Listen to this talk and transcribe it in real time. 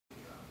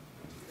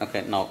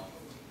Okay, now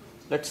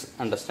let's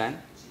understand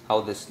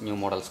how this new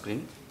model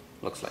screen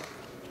looks like.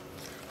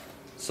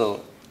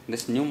 So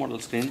this new model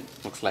screen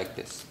looks like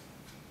this.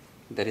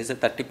 There is a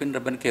 30-pin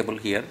ribbon cable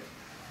here,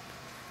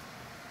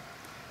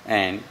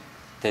 and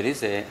there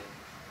is a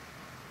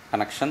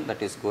connection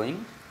that is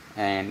going,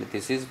 and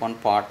this is one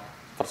part.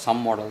 For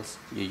some models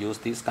you use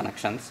these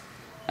connections,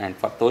 and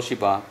for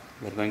Toshiba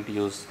we are going to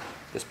use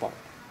this part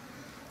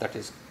that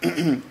is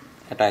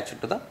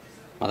attached to the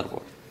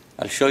motherboard.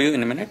 I'll show you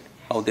in a minute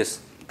how this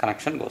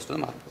connection goes to the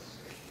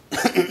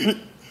motherboard.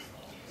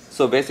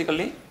 So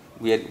basically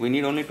we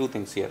need only two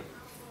things here.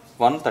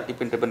 One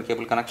 30-pin ribbon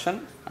cable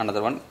connection,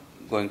 another one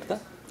going to the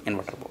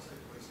inverter board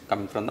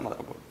coming from the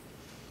motherboard.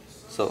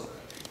 So,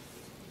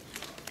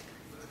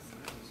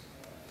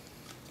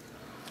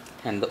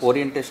 and the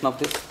orientation of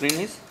this screen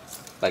is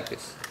like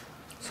this.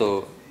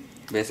 So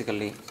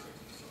basically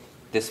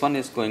this one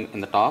is going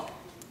in the top,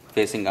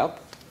 facing up,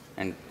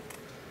 and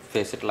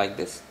face it like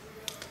this,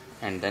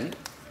 and then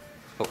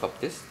hook up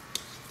this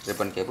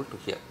ribbon cable to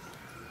here.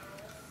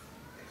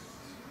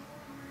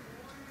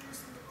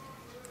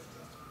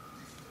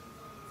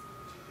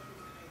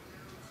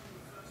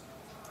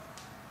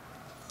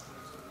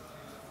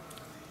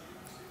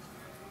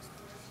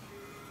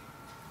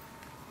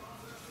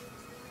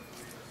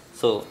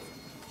 So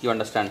you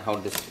understand how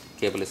this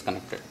cable is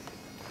connected.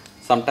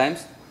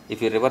 Sometimes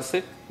if you reverse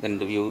it, then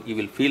you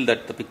will feel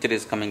that the picture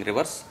is coming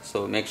reverse.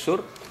 So make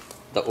sure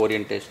the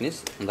orientation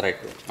is in the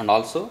right way. And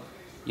also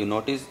you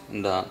notice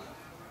in the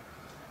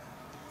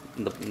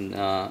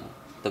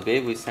way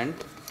we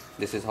sent,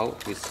 this is how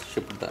we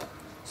shipped the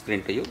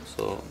screen to you.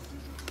 So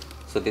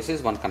this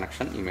is one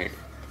connection you made,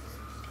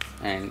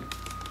 and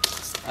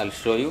I'll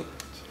show you.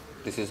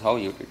 This is how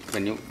you did.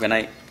 When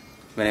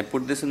I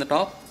put this in the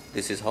top,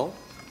 this is how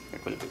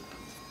it will be.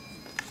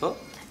 So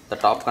the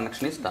top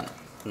connection is done.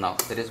 Now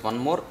there is one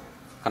more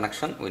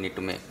connection we need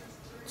to make.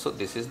 So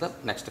this is the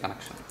next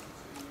connection,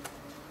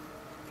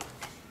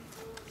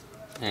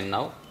 and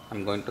now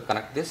I'm going to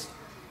connect this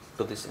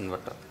to this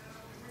inverter.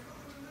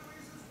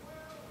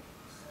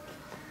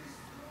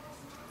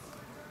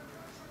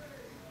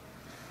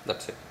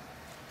 That's it.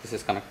 This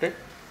is connected.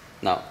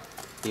 Now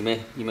you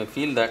may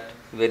feel that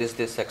where is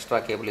this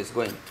extra cable is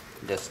going.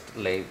 Just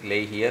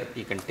lay here.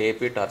 You can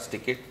tape it or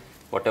stick it,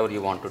 whatever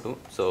you want to do.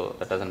 So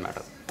that doesn't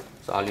matter.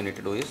 So all you need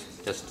to do is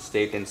just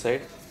stay it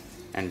inside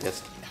and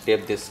just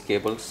tape these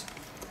cables,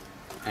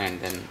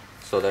 and then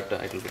so that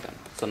it will be done.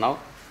 So now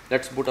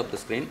let's boot up the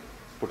screen,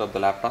 put up the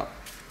laptop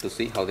to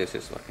see how this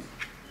is working.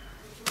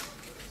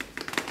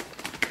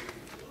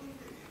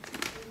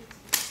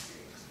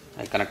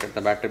 I connected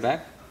the battery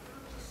back.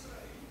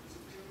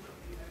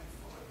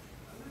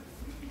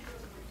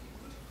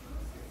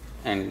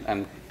 And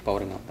I'm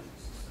powering on the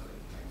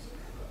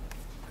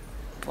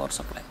power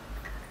supply.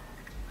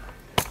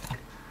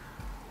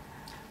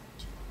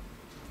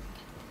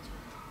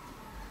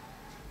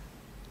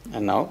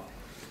 And now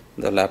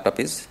the laptop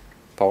is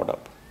powered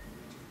up.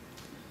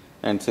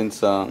 And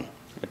since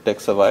it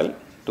takes a while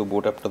to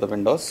boot up to the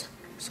Windows,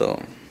 so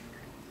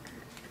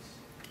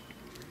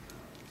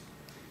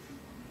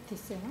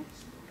this